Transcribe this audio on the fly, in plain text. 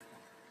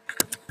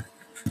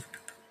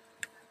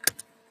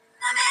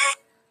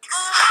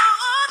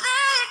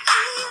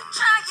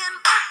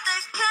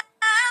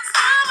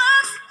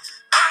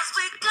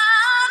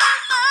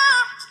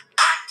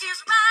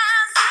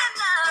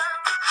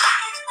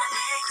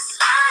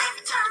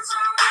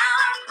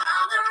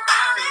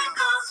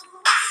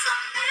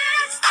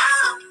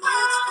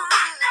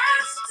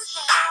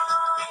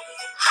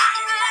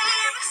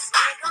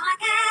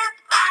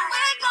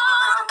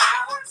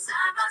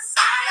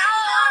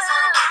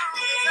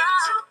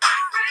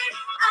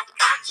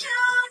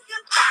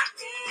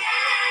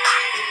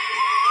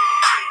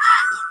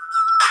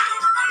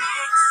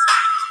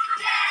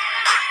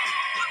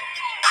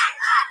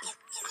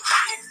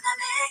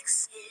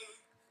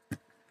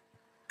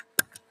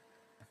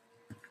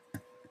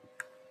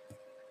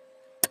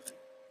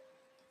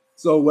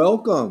So,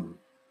 welcome,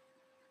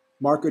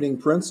 marketing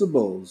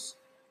principles,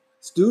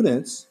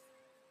 students,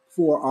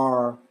 for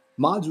our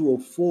Module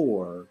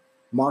 4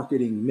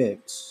 Marketing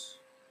Mix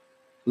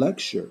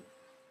lecture.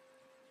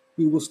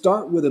 We will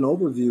start with an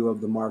overview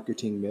of the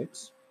marketing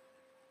mix,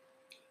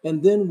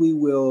 and then we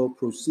will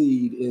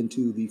proceed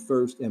into the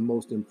first and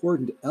most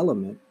important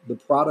element, the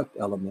product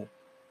element,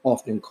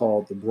 often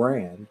called the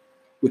brand,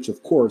 which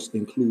of course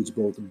includes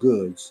both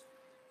goods,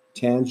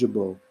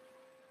 tangible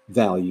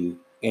value,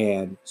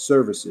 and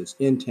services,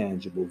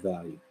 intangible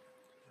value.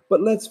 But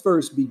let's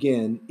first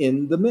begin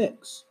in the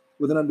mix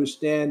with an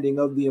understanding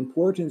of the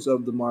importance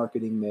of the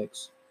marketing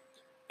mix,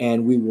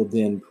 and we will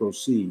then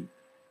proceed.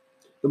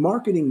 The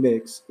marketing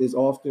mix is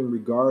often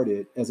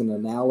regarded as an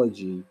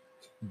analogy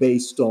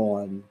based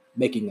on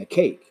making a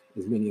cake,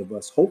 as many of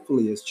us,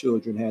 hopefully, as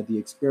children, had the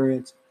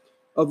experience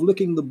of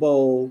licking the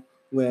bowl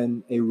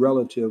when a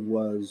relative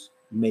was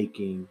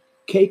making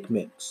cake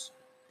mix.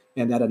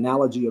 And that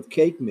analogy of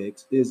cake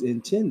mix is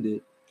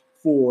intended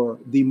for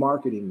the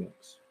marketing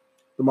mix.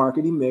 The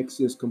marketing mix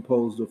is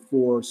composed of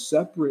four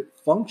separate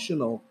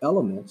functional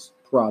elements: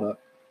 product,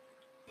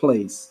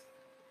 place,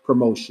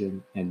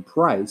 promotion, and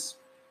price,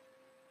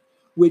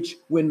 which,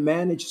 when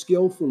managed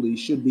skillfully,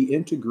 should be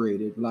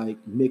integrated like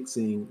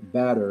mixing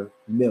batter,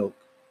 milk,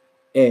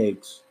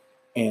 eggs,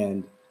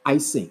 and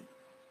icing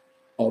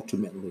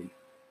ultimately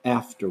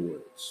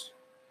afterwards.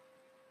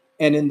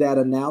 And in that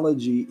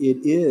analogy, it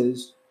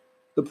is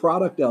the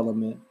product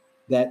element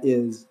that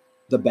is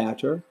the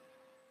batter,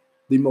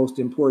 the most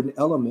important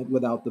element.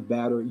 Without the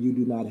batter, you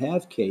do not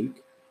have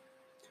cake.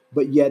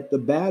 But yet, the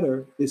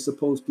batter is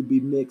supposed to be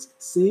mixed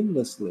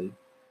seamlessly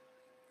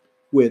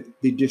with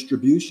the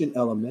distribution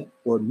element,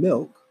 or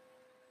milk,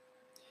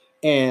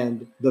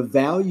 and the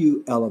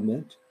value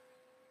element,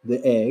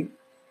 the egg.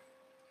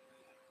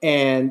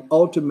 And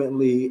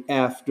ultimately,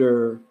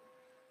 after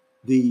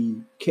the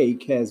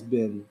cake has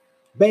been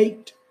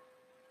baked,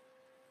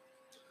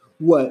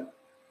 what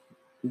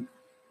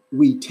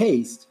we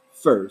taste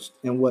first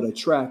and what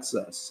attracts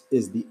us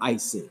is the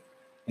icing.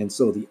 And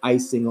so the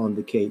icing on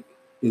the cake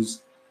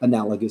is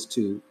analogous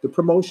to the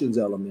promotions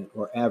element,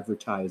 or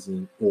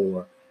advertising,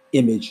 or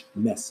image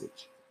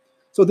message.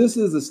 So this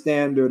is a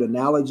standard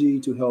analogy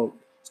to help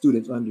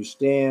students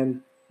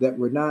understand that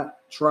we're not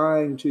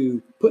trying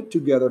to put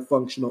together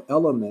functional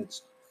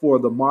elements for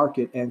the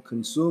market and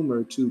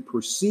consumer to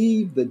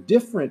perceive the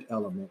different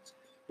elements,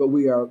 but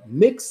we are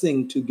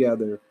mixing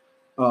together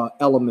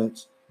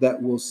elements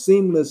that will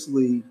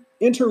seamlessly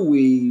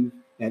interweave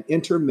and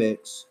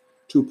intermix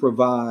to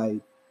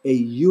provide a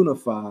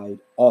unified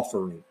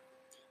offering.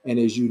 And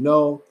as you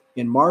know,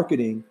 in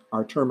marketing,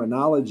 our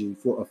terminology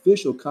for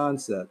official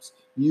concepts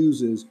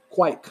uses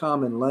quite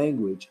common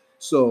language.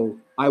 So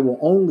I will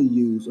only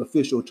use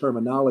official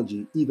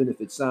terminology, even if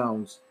it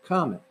sounds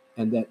common.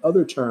 And that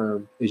other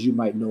term, as you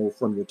might know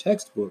from your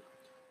textbook,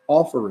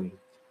 offering,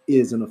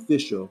 is an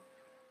official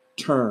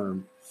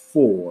term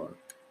for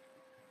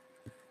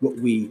what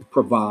we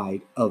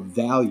provide of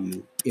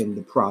value in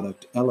the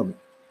product element.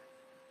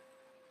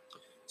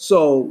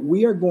 So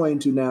we are going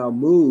to now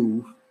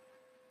move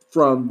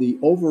from the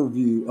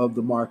overview of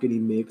the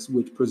marketing mix,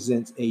 which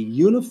presents a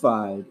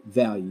unified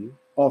value,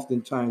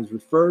 oftentimes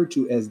referred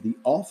to as the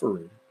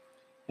offering,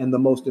 and the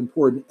most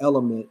important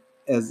element,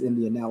 as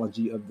in the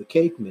analogy of the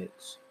cake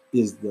mix,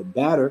 is the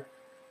batter,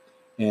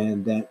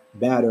 and that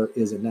batter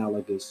is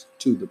analogous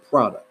to the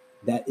product.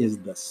 That is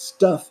the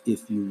stuff,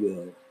 if you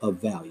will, of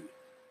value.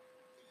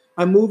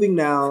 I'm moving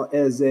now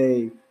as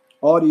a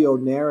audio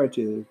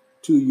narrative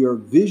to your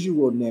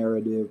visual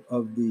narrative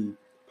of the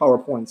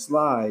PowerPoint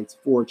slides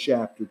for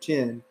Chapter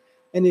 10.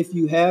 And if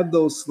you have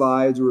those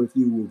slides, or if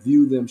you will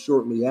view them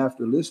shortly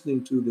after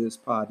listening to this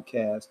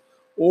podcast,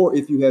 or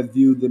if you have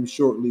viewed them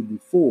shortly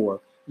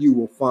before, you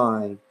will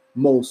find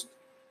most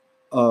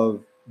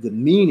of the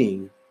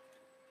meaning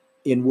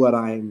in what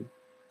I'm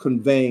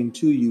conveying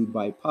to you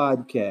by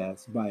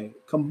podcast, by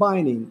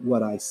combining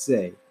what I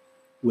say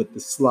with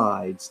the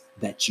slides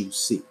that you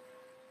see,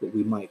 what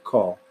we might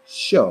call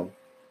show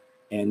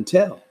and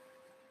tell.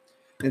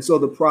 And so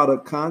the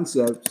product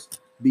concepts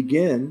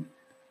begin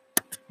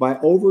by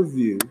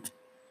overview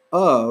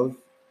of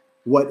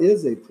what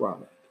is a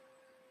product.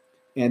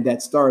 And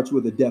that starts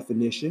with a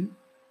definition.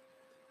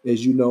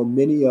 As you know,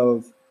 many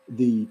of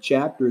the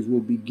chapters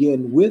will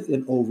begin with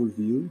an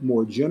overview,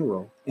 more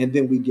general, and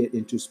then we get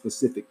into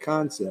specific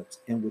concepts.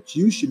 And what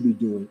you should be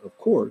doing, of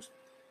course,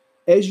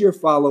 as you're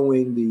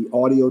following the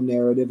audio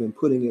narrative and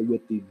putting it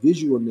with the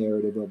visual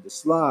narrative of the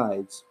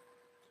slides,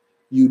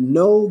 you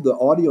know the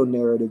audio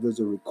narrative is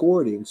a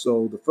recording,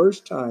 so the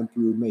first time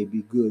through may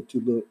be good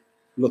to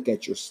look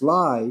at your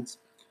slides,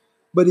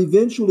 but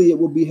eventually it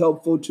will be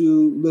helpful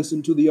to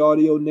listen to the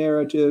audio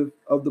narrative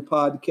of the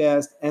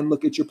podcast and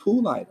look at your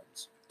pool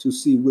items to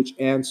see which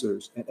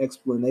answers and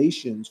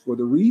explanations for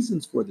the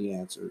reasons for the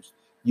answers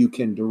you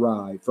can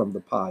derive from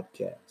the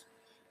podcast.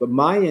 But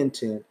my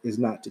intent is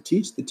not to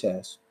teach the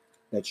test.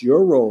 That's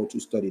your role, to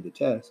study the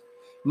test.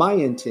 My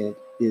intent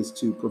is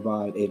to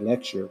provide a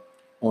lecture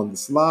on the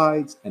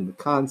slides and the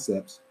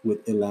concepts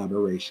with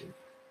elaboration.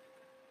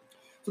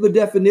 So the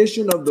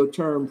definition of the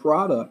term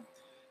product,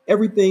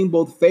 everything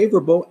both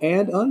favorable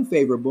and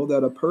unfavorable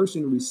that a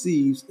person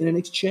receives in an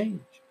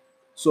exchange.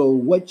 So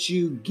what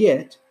you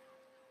get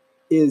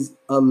is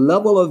a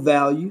level of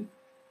value,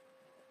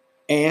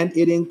 and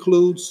it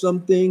includes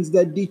some things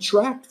that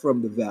detract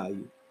from the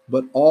value.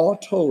 But all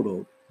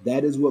total,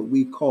 that is what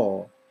we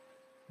call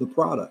the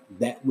product,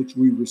 that which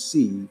we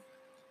receive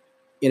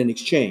in an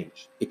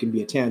exchange. It can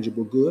be a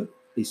tangible good,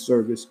 a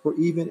service, or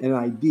even an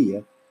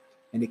idea.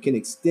 And it can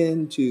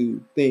extend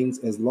to things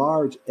as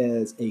large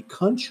as a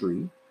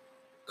country.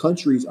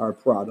 Countries are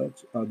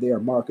products. They are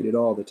marketed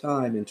all the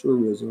time in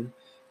tourism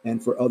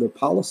and for other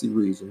policy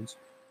reasons.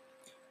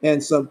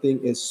 And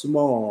something as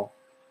small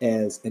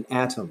as an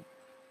atom,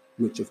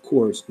 which of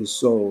course is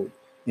sold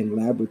in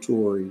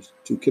laboratories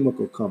to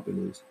chemical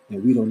companies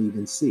and we don't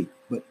even see.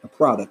 But a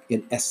product,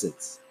 in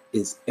essence,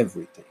 is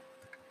everything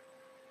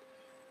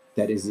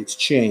that is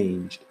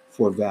exchanged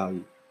for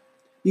value.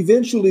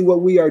 Eventually,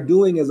 what we are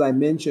doing, as I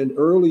mentioned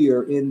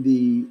earlier in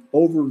the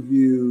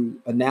overview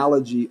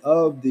analogy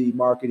of the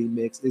marketing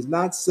mix, is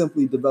not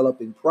simply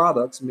developing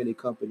products. Many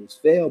companies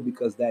fail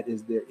because that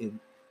is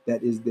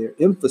their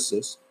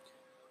emphasis.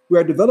 We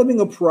are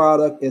developing a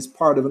product as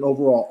part of an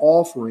overall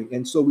offering,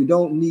 and so we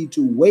don't need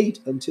to wait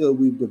until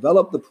we've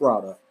developed the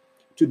product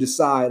to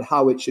decide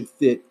how it should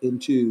fit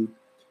into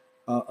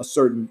a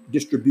certain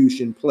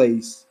distribution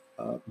place,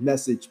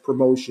 message,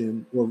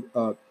 promotion,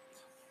 or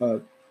uh,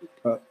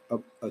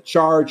 a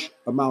charge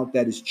amount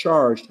that is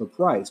charged a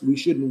price. We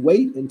shouldn't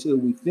wait until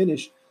we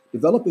finish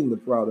developing the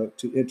product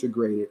to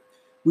integrate it.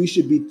 We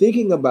should be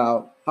thinking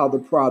about how the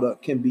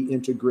product can be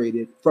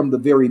integrated from the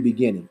very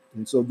beginning.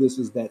 And so this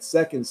is that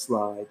second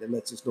slide that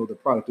lets us know the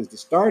product is the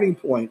starting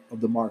point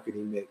of the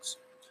marketing mix,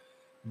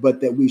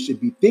 but that we should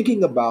be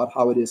thinking about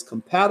how it is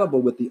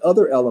compatible with the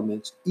other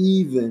elements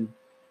even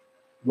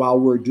while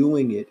we're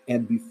doing it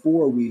and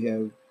before we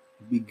have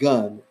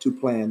begun to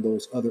plan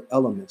those other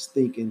elements.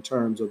 Think in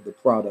terms of the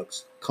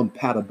product's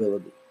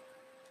compatibility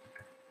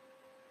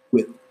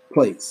with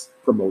place,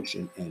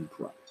 promotion, and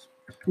price.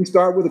 We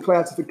start with a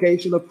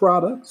classification of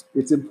products.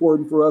 It's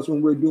important for us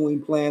when we're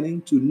doing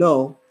planning to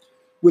know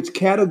which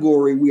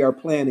category we are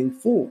planning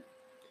for.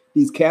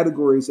 These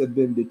categories have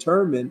been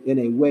determined in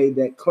a way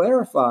that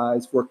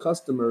clarifies for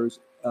customers,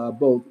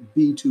 both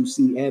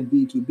B2C and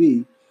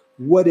B2B,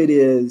 what it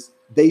is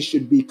they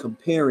should be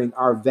comparing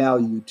our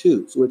value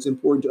to. So it's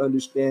important to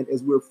understand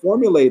as we're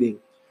formulating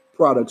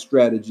product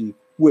strategy,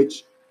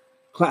 which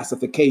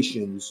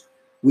classifications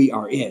we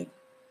are in.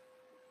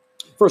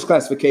 First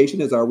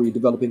classification is, are we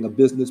developing a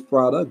business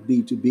product,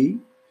 B2B,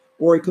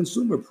 or a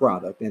consumer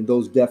product? And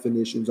those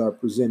definitions are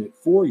presented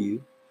for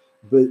you.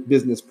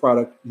 Business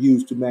product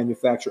used to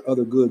manufacture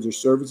other goods or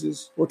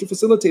services, or to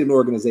facilitate an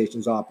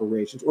organization's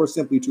operations, or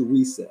simply to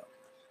resell.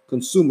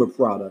 Consumer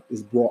product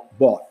is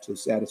bought to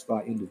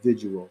satisfy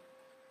individual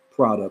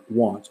product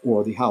wants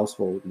or the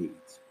household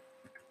needs.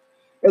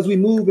 As we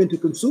move into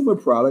consumer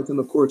products, and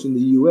of course in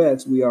the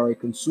US, we are a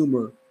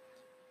consumer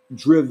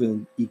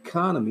driven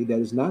economy. That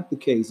is not the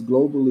case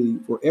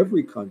globally for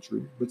every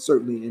country, but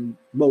certainly in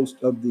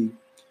most of the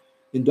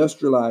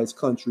industrialized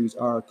countries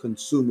are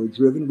consumer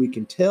driven. We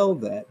can tell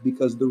that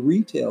because the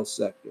retail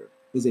sector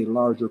is a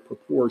larger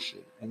proportion.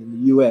 And in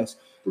the US,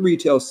 the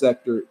retail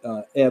sector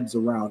ebbs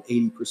around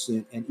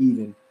 80% and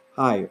even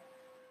higher.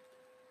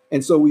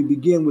 And so we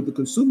begin with the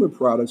consumer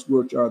products,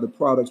 which are the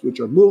products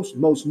which are most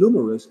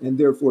numerous, and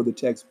therefore the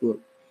textbook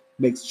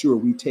makes sure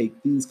we take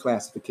these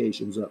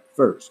classifications up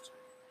first.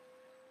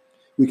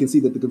 We can see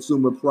that the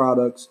consumer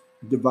products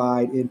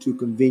divide into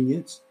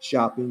convenience,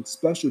 shopping,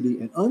 specialty,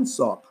 and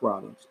unsought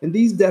products. And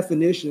these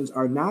definitions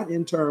are not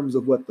in terms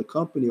of what the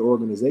company or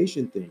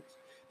organization thinks.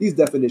 These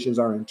definitions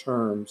are in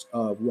terms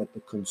of what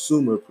the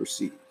consumer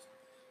perceives.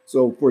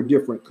 So for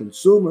different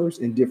consumers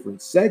in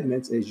different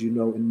segments, as you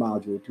know, in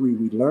Module 3,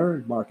 we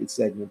learned market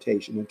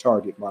segmentation and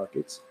target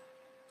markets.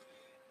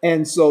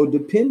 And so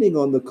depending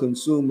on the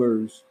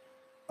consumer's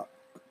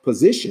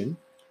position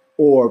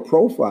or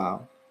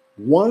profile,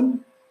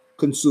 one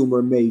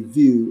consumer may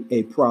view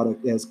a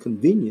product as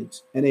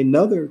convenience, and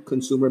another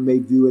consumer may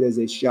view it as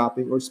a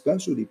shopping or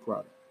specialty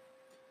product.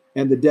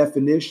 And the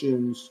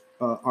definitions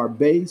are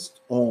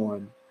based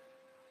on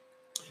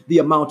the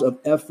amount of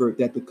effort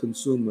that the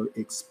consumer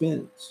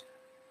expends.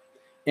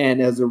 And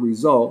as a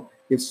result,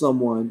 if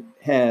someone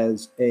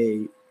has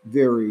a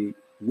very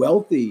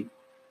wealthy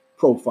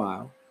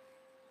profile,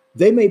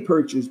 they may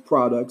purchase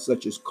products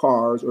such as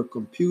cars or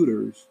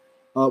computers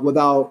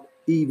without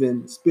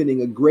even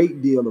spending a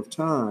great deal of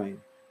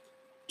time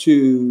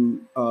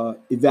to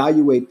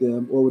evaluate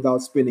them, or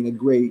without spending a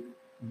great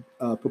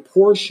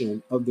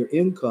proportion of their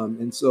income.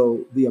 And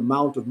so the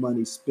amount of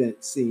money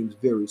spent seems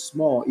very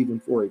small,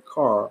 even for a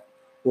car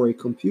or a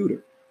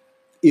computer,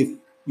 if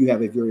you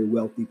have a very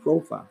wealthy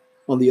profile.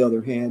 On the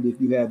other hand,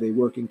 if you have a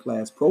working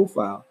class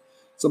profile,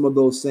 some of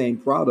those same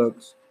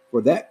products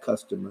for that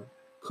customer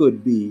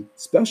could be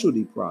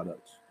specialty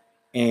products,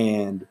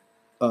 and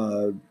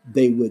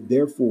they would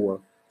therefore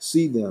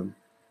see them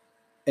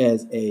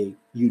as a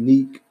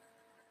unique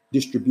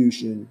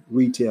distribution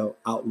retail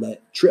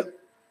outlet trip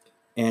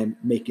and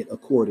make it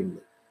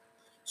accordingly.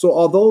 So,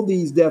 although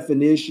these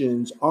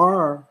definitions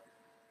are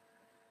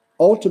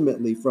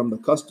ultimately from the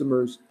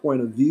customer's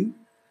point of view,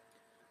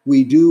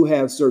 we do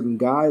have certain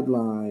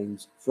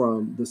guidelines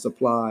from the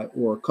supply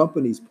or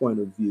company's point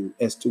of view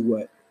as to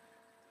what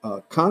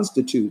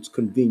constitutes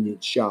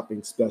convenience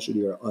shopping,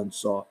 specialty, or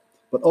unsought.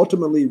 But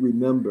ultimately,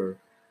 remember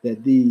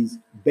that these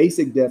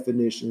basic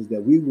definitions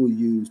that we will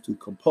use to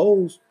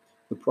compose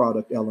the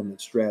product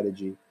element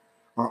strategy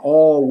are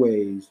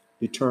always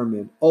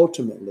determined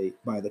ultimately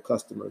by the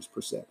customer's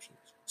perceptions.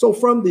 So,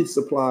 from the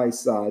supply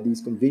side,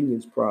 these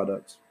convenience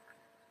products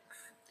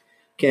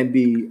can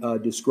be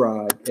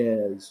described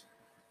as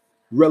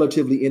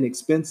relatively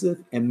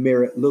inexpensive and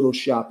merit little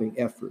shopping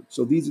effort.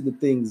 So these are the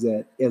things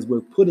that, as we're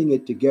putting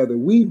it together,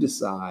 we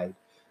decide,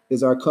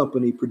 is our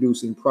company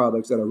producing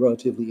products that are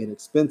relatively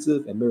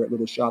inexpensive and merit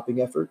little shopping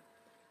effort?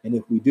 And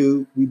if we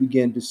do, we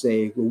begin to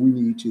say, well, we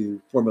need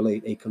to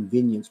formulate a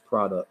convenience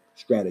product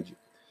strategy.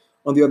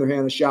 On the other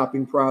hand, a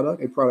shopping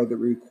product, a product that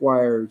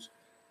requires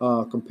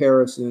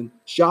comparison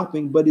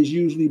shopping, but is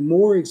usually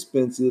more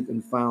expensive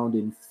and found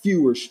in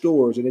fewer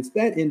stores. And it's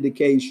that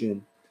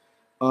indication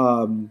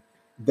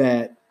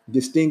that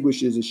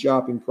distinguishes a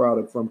shopping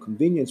product from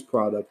convenience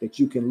product, that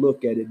you can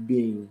look at it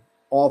being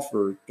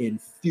offered in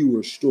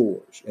fewer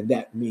stores. And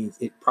that means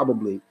it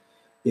probably,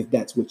 if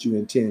that's what you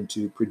intend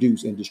to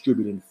produce and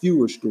distribute in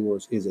fewer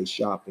stores, is a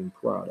shopping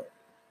product.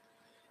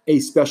 A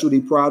specialty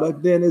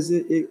product then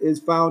is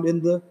found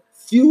in the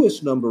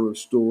fewest number of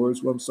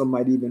stores. Well, some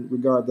might even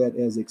regard that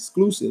as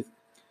exclusive.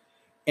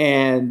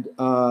 And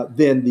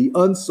then the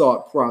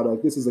unsought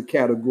product, this is a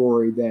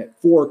category that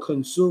for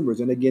consumers,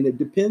 and again, it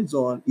depends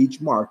on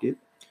each market,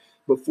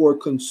 but for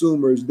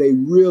consumers, they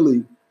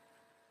really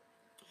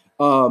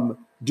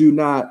do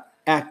not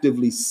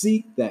actively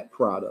seek that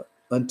product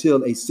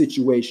until a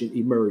situation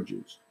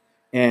emerges.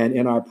 And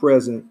in our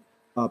present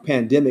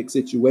pandemic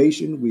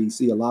situation, we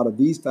see a lot of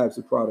these types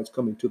of products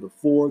coming to the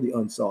fore. The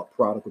unsought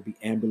product would be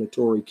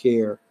ambulatory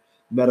care,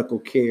 medical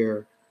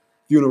care,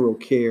 funeral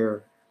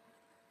care,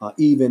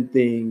 even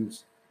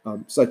things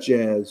such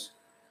as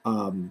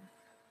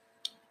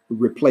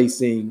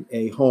replacing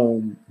a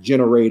home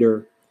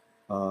generator,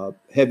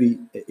 heavy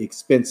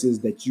expenses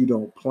that you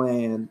don't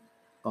plan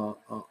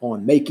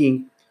on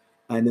making,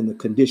 and then the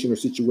condition or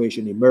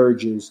situation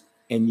emerges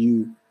and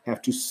you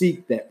have to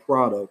seek that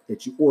product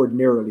that you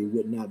ordinarily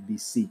would not be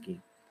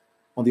seeking.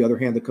 On the other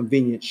hand, the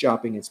convenience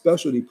shopping and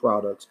specialty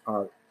products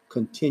are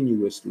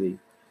continuously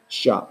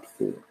shopped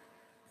for.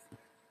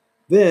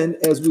 Then,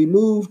 as we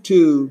move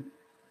to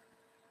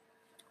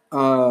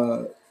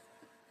the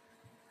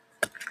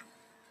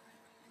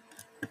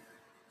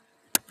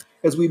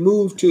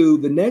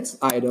next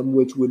item,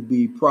 which would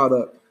be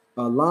product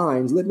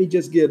lines, let me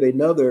just give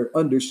another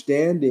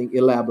understanding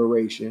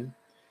elaboration.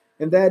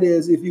 And that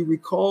is, if you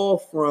recall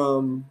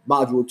from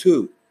Module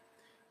 2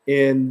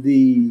 in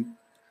the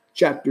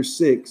Chapter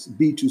 6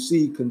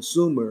 B2C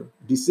consumer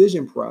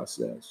decision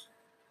process,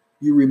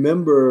 you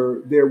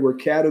remember there were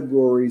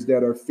categories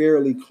that are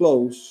fairly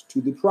close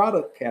to the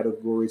product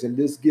categories. And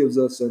this gives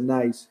us a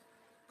nice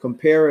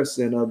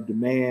comparison of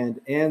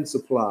demand and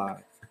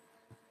supply,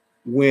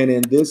 when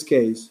in this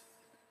case,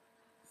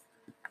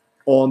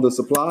 on the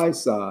supply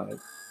side,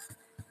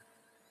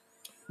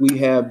 we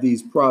have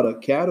these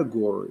product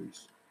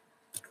categories,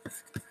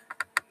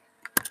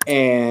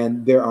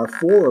 and there are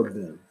 4 of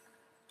them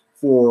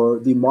for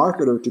the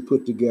marketer to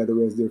put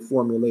together as they're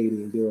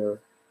formulating their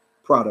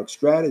product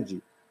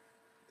strategy.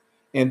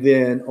 And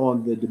then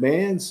on the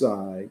demand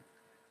side,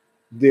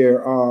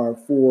 there are,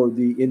 for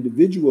the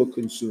individual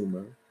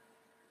consumer,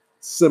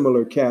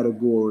 similar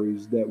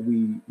categories that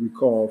we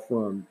recall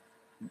from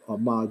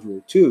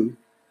Module 2.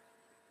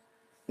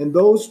 And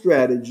those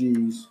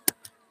strategies,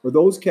 or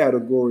those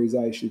categories,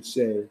 I should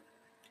say,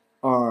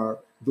 are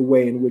the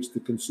way in which the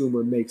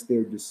consumer makes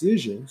their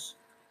decisions.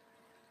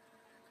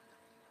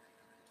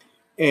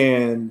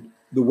 And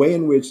the way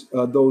in which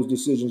those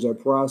decisions are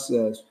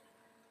processed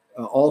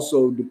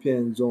also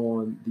depends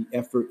on the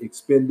effort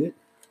expended.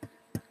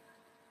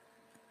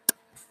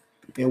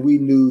 And we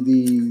knew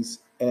these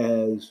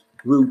as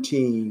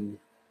routine,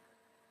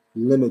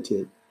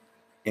 limited,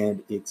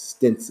 and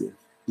extensive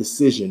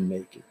decision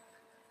making.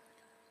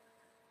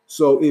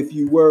 So if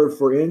you were,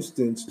 for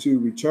instance, to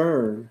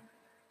return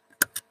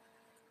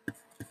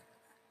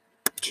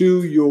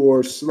to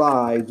your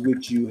slides,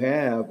 which you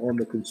have on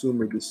the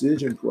consumer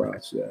decision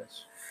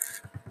process,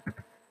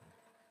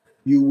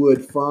 you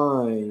would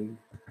find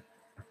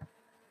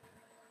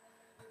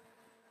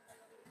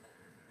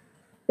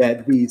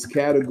that these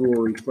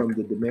categories from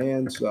the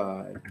demand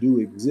side do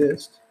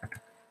exist,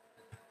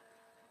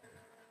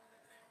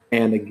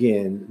 and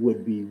again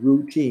would be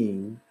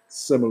routine,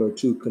 similar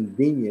to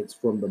convenience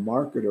from the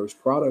marketer's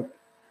product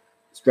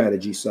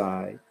strategy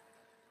side,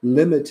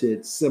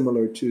 limited,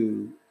 similar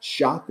to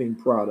shopping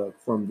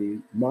product from the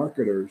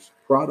marketer's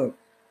product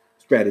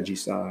strategy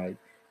side,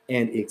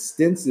 and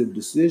extensive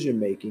decision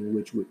making,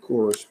 which would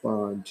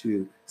correspond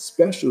to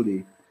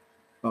specialty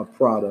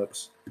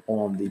products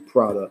on the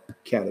product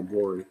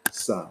category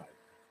side.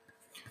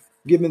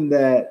 Given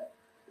that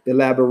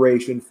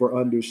elaboration for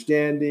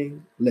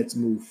understanding, let's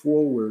move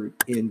forward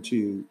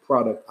into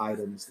product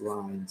items,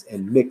 lines,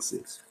 and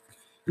mixes.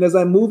 And as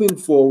I'm moving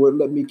forward,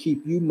 let me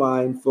keep you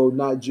mindful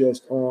not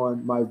just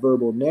on my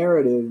verbal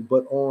narrative,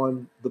 but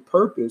on the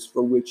purpose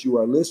for which you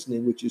are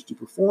listening, which is to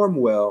perform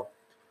well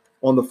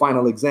on the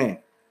final exam.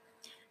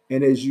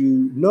 And as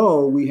you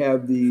know, we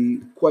have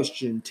the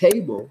question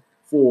table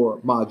for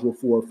Module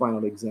 4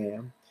 final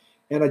exam.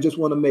 And I just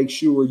want to make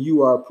sure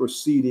you are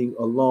proceeding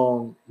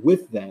along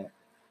with that.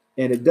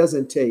 And it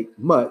doesn't take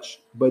much,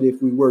 but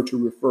if we were to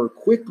refer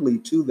quickly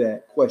to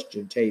that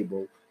question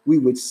table, we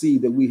would see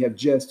that we have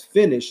just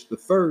finished the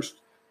first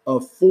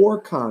of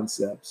 4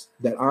 concepts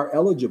that are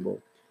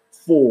eligible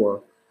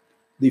for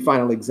the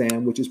final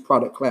exam, which is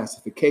product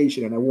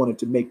classification. And I wanted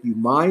to make you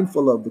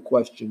mindful of the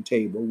question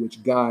table,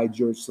 which guides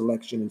your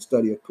selection and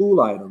study of pool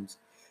items,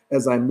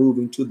 as I'm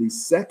moving to the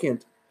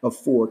second of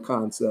 4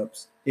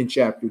 concepts in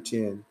Chapter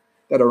 10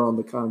 that are on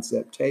the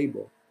concept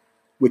table,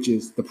 which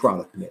is the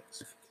product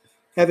mix.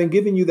 Having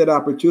given you that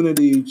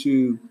opportunity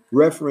to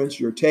reference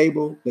your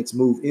table, let's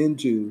move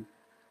into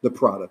the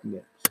product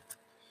mix.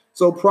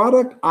 So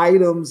product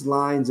items,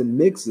 lines, and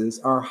mixes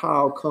are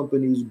how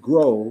companies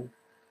grow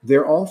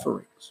their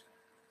offerings.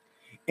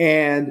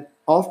 And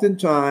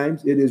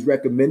oftentimes it is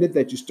recommended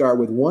that you start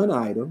with one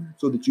item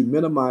so that you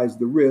minimize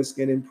the risk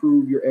and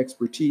improve your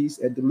expertise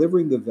at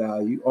delivering the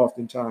value.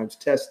 Oftentimes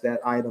test that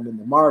item in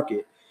the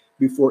market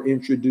before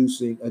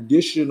introducing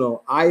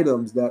additional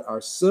items that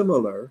are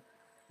similar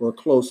or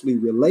closely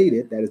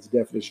related. That is the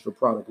definition for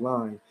product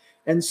line.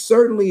 And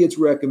certainly it's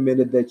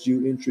recommended that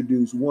you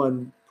introduce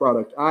one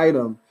product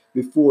item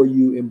before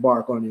you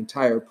embark on an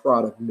entire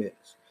product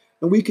mix.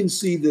 And we can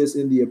see this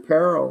in the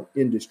apparel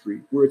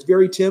industry, where it's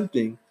very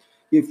tempting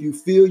if you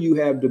feel you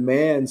have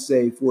demand,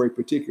 say, for a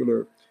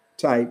particular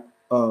type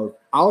of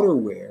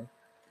outerwear,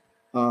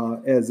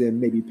 as in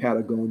maybe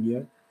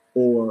Patagonia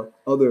or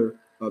other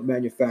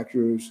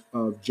manufacturers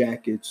of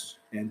jackets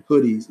and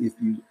hoodies,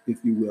 if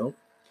you will.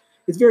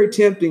 It's very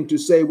tempting to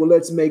say, well,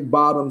 let's make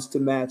bottoms to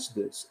match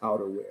this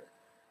outerwear.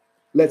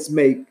 Let's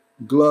make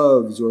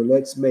gloves or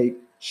let's make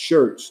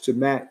shirts to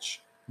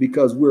match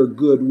because we're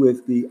good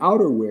with the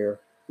outerwear.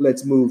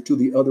 Let's move to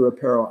the other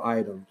apparel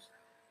items.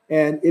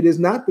 And it is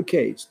not the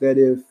case that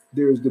if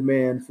there's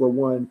demand for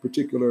one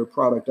particular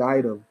product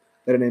item,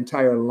 that an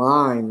entire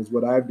line is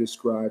what I've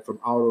described, from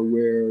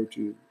outerwear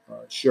to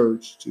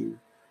shirts to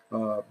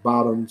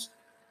bottoms,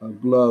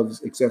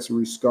 gloves,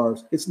 accessories,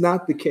 scarves. It's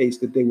not the case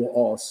that they will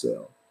all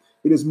sell.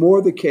 It is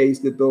more the case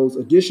that those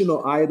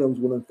additional items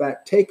will in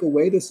fact take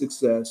away the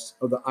success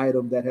of the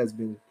item that has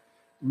been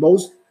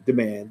most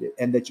demanded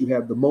and that you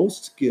have the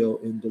most skill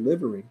in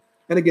delivering.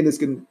 And again, this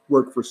can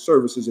work for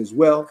services as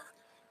well,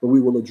 but we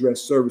will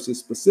address services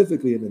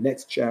specifically in the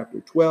next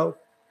chapter 12.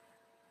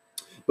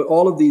 But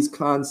all of these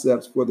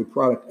concepts for the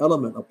product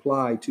element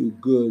apply to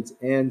goods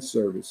and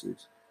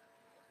services.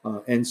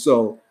 And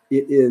so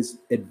it is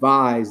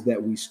advised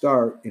that we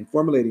start in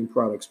formulating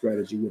product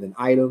strategy with an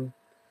item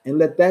and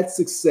let that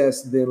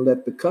success then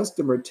let the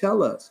customer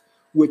tell us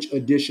which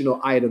additional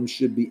items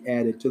should be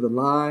added to the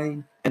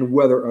line and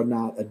whether or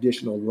not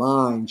additional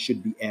lines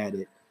should be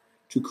added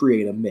to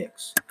create a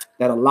mix.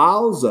 That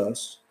allows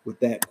us, with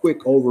that quick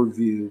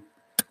overview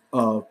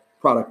of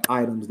product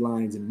items,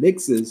 lines, and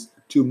mixes,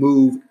 to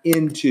move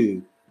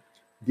into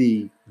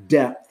the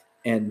depth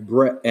and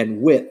breadth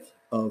and width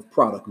of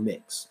product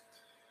mix.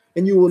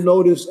 And you will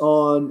notice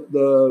on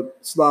the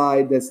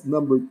slide that's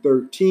numbered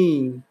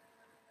 13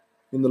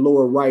 in the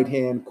lower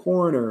right-hand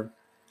corner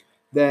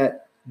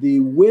that the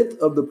width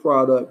of the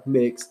product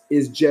mix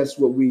is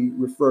just what we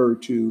refer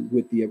to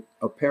with the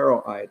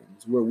apparel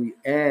items, where we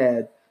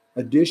add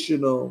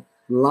additional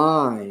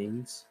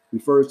lines. We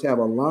first have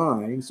a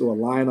line. So a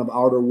line of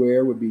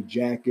outerwear would be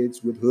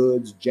jackets with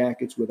hoods,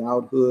 jackets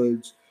without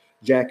hoods,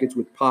 jackets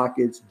with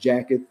pockets,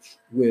 jackets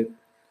with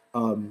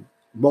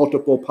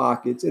multiple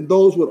pockets, and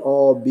those would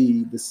all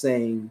be the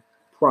same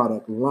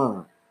product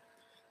line.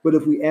 But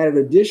if we added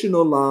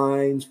additional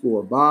lines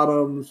for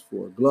bottoms,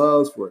 for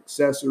gloves, for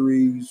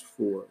accessories,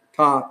 for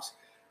tops,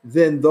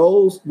 then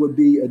those would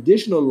be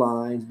additional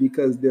lines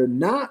because they're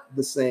not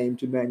the same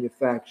to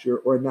manufacture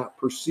or not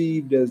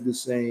perceived as the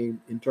same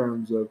in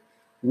terms of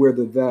where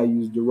the value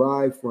is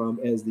derived from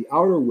as the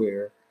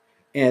outerwear.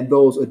 And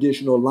those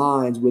additional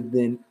lines would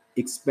then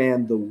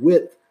expand the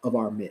width of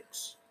our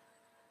mix.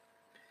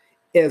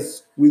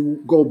 As we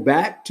go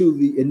back to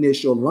the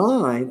initial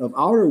line of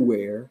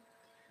outerwear,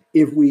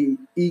 if we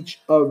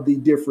each of the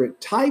different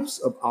types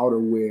of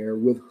outerwear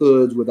with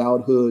hoods,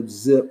 without hoods,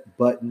 zip,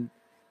 button,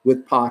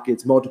 with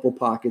pockets, multiple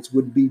pockets,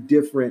 would be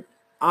different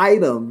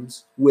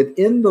items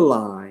within the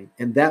line,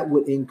 and that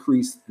would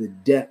increase the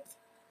depth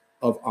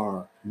of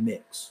our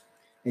mix.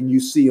 And you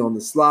see on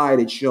the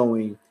slide, it's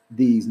showing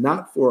these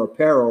not for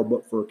apparel,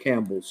 but for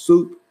Campbell's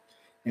soup.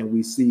 And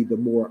we see the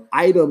more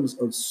items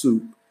of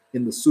soup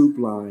in the soup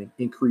line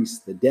increase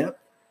the depth.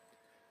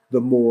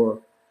 The more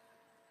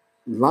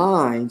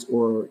lines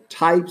or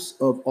types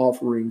of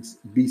offerings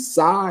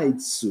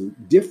besides soup,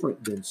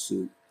 different than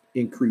soup,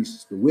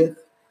 increases the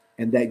width,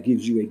 and that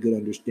gives you a good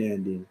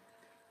understanding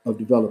of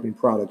developing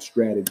product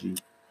strategy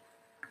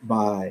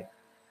by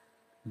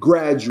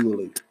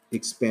gradually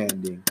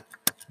expanding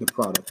the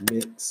product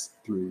mix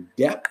through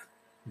depth,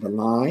 the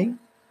line,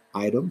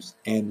 items,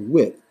 and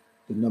width,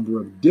 the number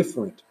of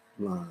different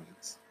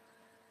lines.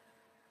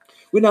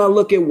 We now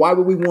look at why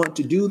would we want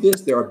to do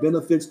this. There are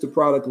benefits to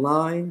product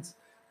lines.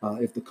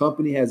 If the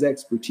company has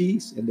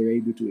expertise and they're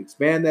able to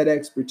expand that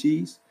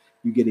expertise,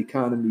 you get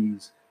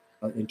economies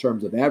in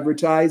terms of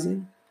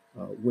advertising.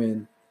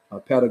 When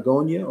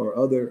Patagonia or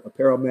other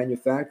apparel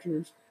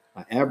manufacturers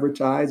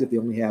advertise if they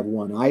only have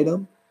one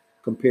item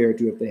compared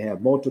to if they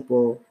have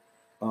multiple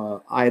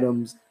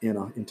items in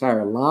an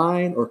entire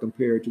line, or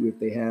compared to if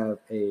they have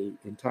an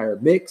entire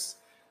mix,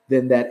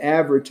 then that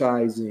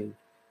advertising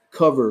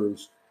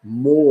covers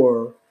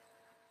more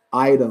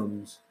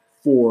items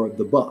for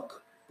the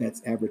buck.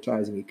 That's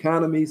advertising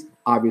economies.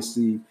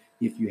 Obviously,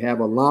 if you have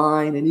a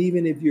line, and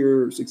even if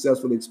you're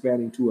successfully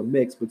expanding to a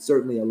mix, but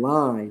certainly a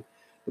line,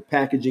 the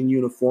packaging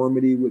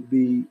uniformity would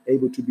be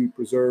able to be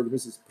preserved.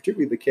 This is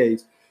particularly the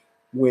case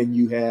when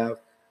you have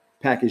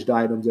packaged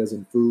items, as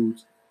in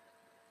foods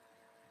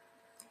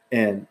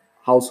and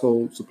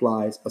household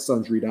supplies,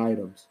 sundry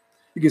items.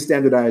 You can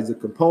standardize the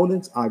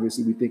components.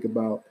 Obviously, we think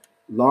about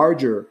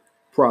larger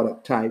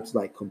product types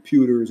like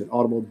computers and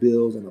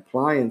automobiles and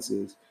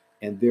appliances,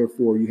 and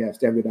therefore you have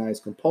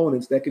standardized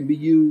components that can be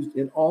used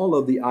in all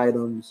of the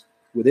items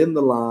within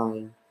the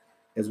line,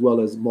 as well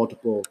as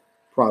multiple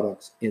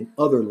products in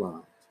other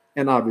lines.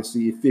 And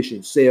obviously,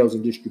 efficient sales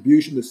and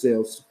distribution. The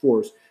sales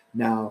force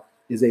now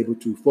is able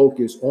to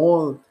focus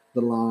on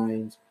the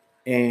lines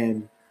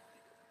and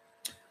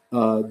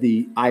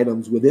the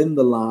items within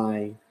the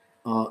line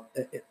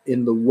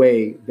in the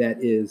way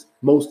that is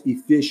most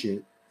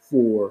efficient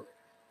for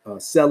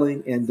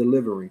selling and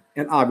delivering.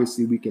 And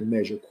obviously, we can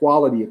measure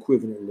quality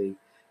equivalently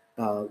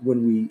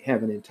when we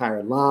have an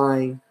entire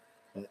line.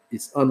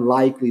 It's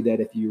unlikely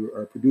that if you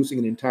are producing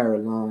an entire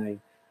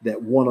line, that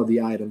one of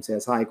the items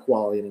has high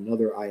quality and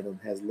another item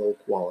has low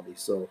quality.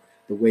 So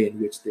the way in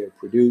which they're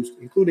produced,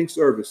 including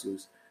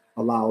services,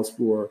 allows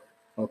for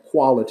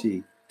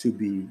quality to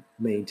be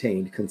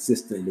maintained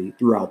consistently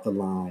throughout the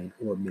line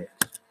or mix.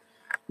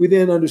 We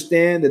then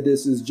understand that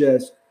this is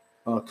just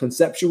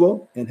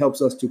conceptual and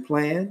helps us to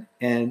plan,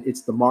 and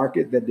it's the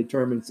market that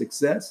determines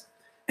success.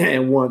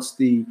 And once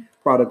the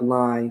product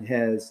line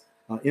has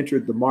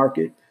entered the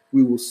market,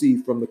 we will see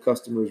from the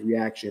customer's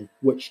reaction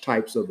which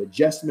types of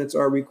adjustments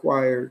are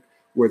required,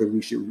 whether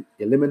we should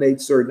eliminate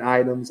certain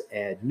items,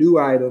 add new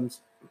items,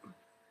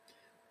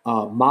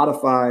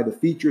 modify the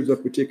features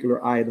of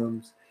particular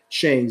items,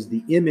 change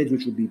the image,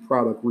 which would be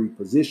product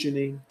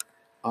repositioning,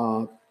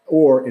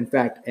 or in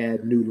fact,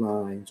 add new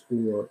lines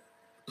or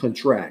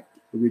contract,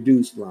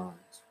 reduce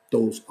lines.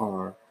 Those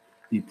are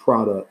the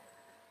product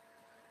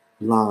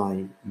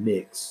line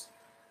mix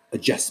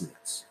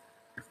adjustments.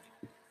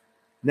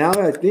 Now,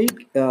 I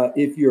think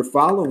if you're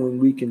following,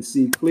 we can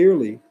see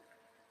clearly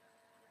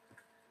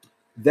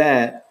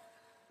that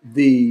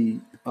the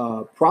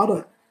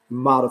product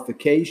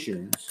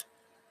modifications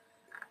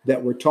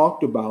that were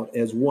talked about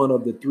as one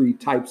of the three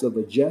types of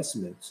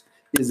adjustments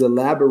is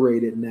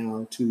elaborated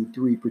now to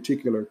three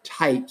particular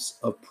types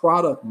of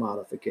product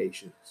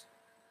modifications: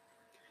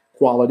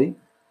 quality,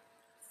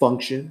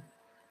 function,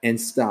 and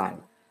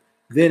style.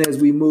 Then as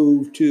we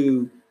move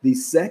to the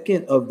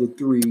second of the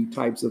three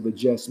types of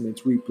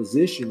adjustments,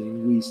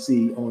 repositioning, we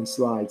see on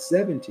slide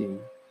 17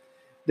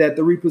 that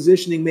the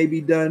repositioning may be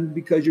done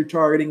because you're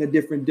targeting a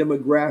different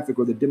demographic,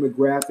 or the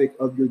demographic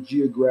of your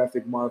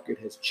geographic market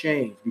has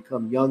changed,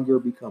 become younger,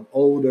 become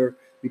older,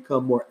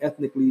 become more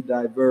ethnically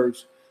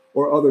diverse,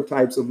 or other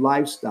types of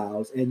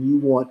lifestyles. And you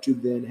want to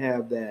then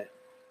have that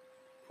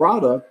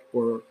product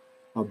or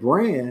a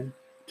brand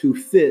to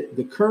fit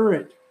the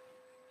current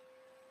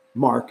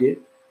market.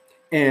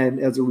 And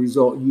as a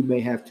result, you may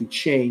have to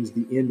change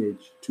the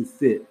image to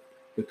fit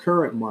the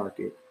current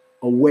market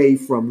away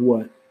from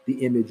what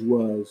the image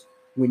was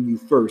when you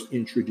first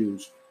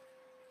introduced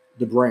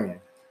the brand.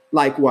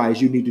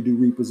 Likewise, you need to do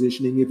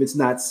repositioning if it's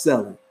not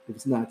selling. If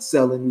it's not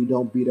selling, we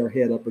don't beat our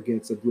head up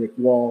against a brick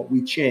wall.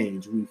 We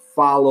change. We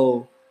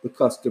follow the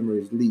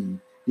customer's lead.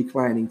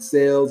 Declining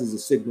sales is a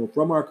signal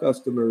from our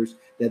customers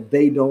that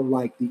they don't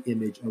like the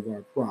image of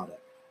our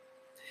product.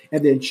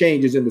 And then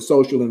changes in the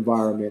social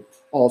environment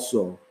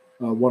also.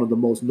 One of the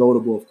most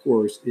notable, of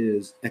course,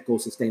 is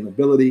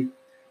eco-sustainability,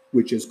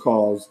 which has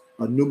caused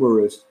a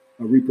numerous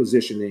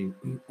repositioning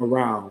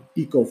around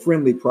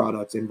eco-friendly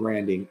products and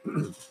branding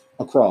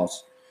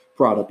across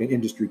product and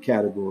industry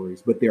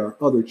categories. But there are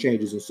other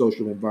changes in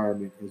social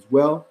environment as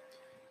well.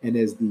 And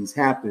as these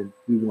happen,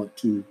 we want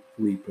to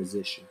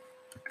reposition.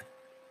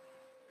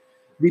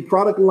 The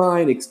product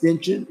line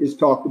extension is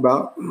talked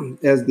about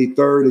as the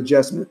third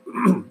adjustment.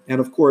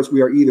 And of course,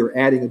 we are either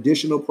adding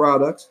additional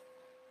products,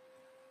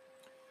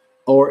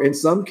 or in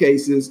some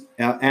cases,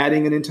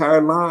 adding an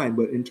entire line.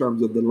 But in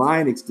terms of the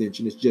line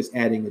extension, it's just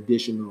adding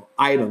additional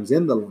items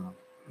in the line.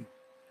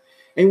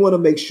 And we want to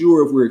make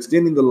sure if we're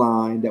extending the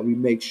line that we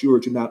make sure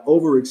to not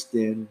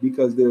overextend,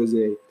 because there's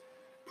a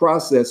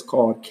process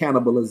called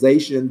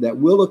cannibalization that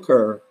will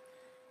occur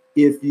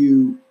if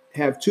you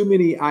have too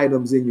many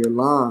items in your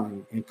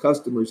line and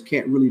customers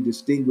can't really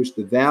distinguish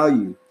the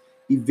value.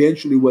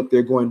 Eventually what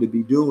they're going to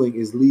be doing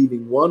is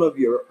leaving one of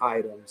your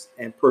items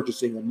and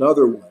purchasing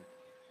another one.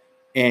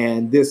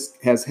 And this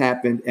has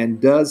happened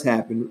and does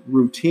happen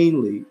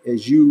routinely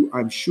as you,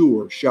 I'm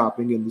sure,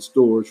 shopping in the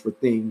stores for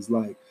things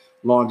like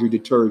laundry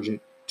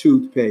detergent,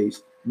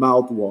 toothpaste,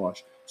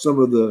 mouthwash. Some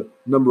of the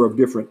number of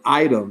different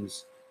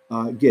items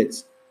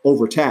gets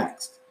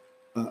overtaxed,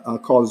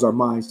 causes our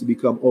minds to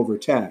become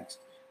overtaxed.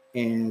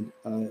 And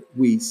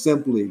we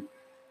simply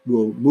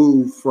will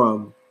move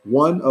from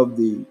one of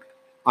the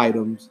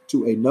items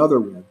to another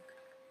one.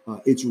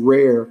 It's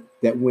rare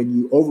that when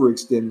you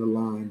overextend the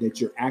line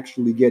that you're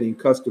actually getting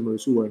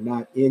customers who are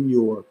not in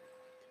your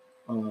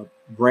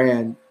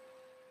brand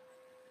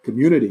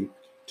community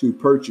to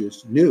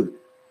purchase new.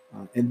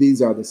 And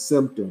these are the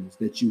symptoms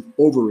that you've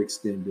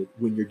overextended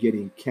when you're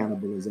getting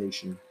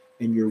cannibalization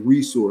and your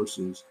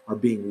resources are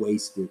being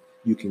wasted.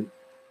 You can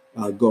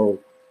go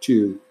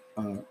to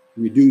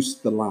reduce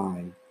the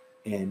line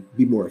and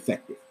be more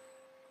effective.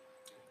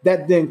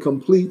 That then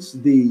completes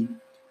the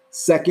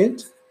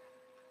second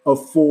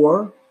of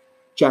 4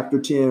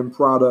 Chapter 10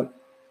 product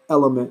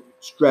element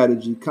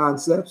strategy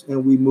concepts,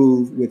 and we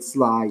move with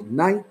slide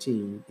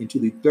 19 into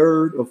the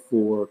third of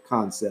 4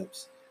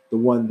 concepts, the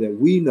one that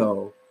we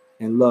know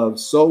and love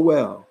so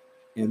well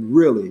and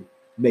really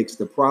makes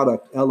the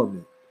product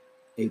element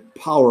a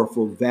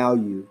powerful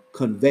value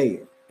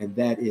conveyor, and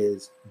that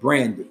is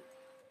branding.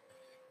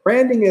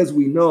 Branding, as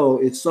we know,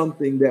 is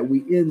something that we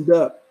end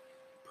up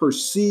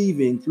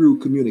perceiving through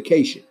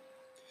communication.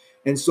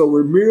 And so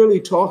we're merely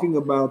talking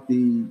about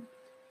the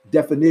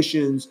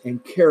definitions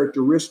and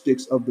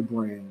characteristics of the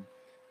brand.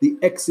 The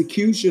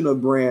execution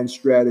of brand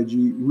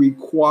strategy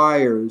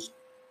requires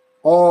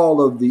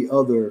all of the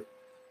other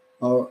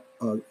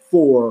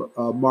 4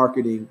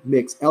 marketing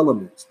mix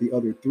elements, the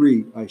other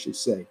 3, I should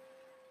say.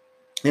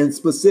 And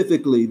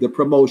specifically, the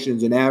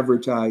promotions and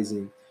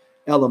advertising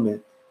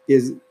element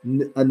is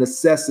a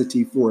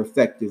necessity for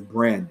effective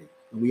branding.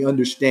 And we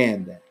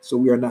understand that. So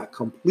we are not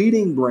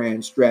completing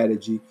brand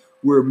strategy.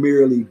 We're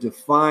merely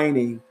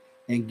defining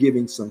and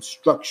giving some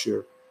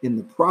structure in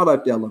the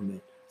product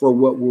element for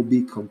what will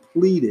be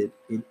completed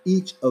in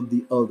each of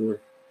the other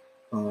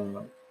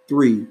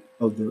 3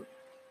 of the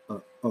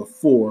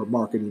 4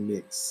 marketing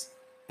mix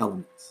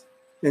elements.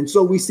 And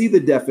so we see the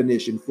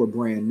definition for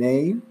brand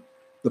name,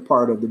 the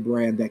part of the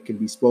brand that can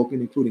be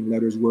spoken, including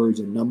letters, words,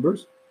 and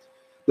numbers.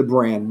 The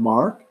brand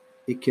mark,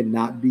 it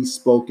cannot be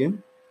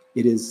spoken.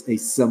 It is a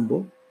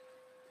symbol,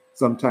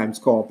 sometimes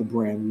called the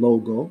brand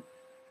logo.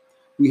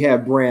 We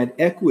have brand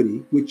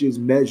equity, which is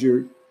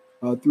measured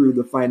through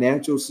the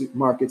financial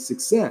market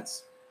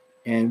success.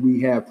 And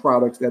we have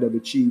products that have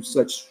achieved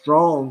such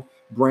strong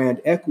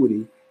brand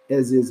equity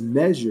as is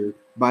measured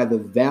by the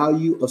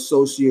value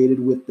associated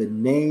with the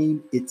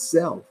name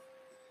itself,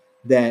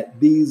 that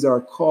these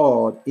are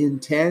called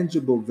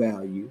intangible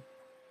value.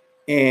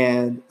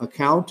 And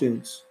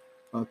accountants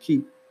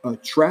keep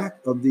track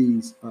of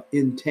these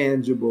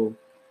intangible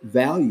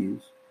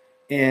values.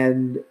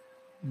 And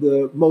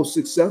the most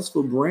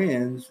successful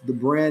brands, the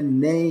brand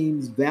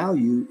name's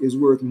value is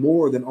worth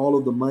more than all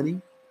of the money,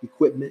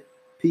 equipment,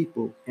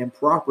 people, and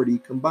property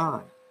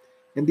combined.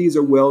 And these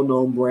are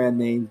well-known brand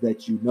names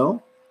that you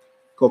know: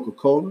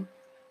 Coca-Cola,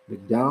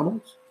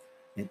 McDonald's,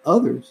 and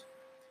others.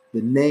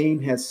 The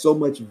name has so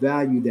much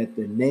value that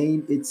the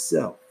name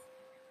itself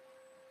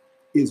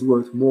is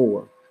worth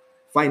more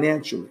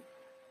financially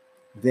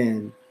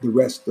than the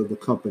rest of the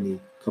company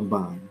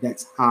combined.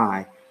 That's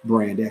high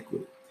brand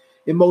equity.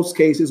 In most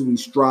cases, we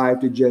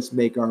strive to just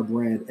make our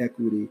brand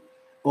equity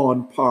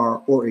on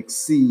par or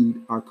exceed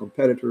our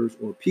competitors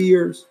or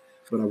peers.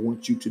 But I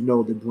want you to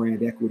know that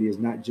brand equity is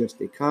not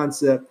just a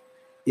concept.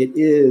 It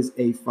is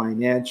a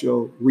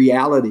financial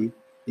reality.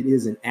 It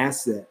is an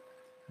asset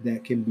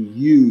that can be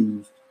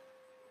used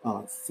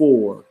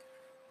for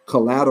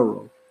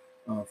collateral,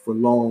 for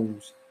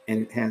loans,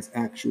 and it has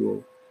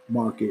actual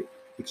market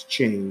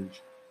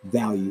exchange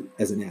value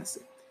as an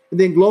asset. And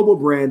then global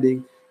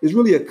branding is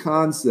really a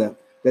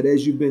concept that,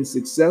 as you've been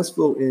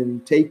successful in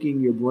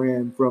taking your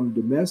brand from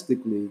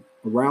domestically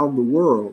around the world,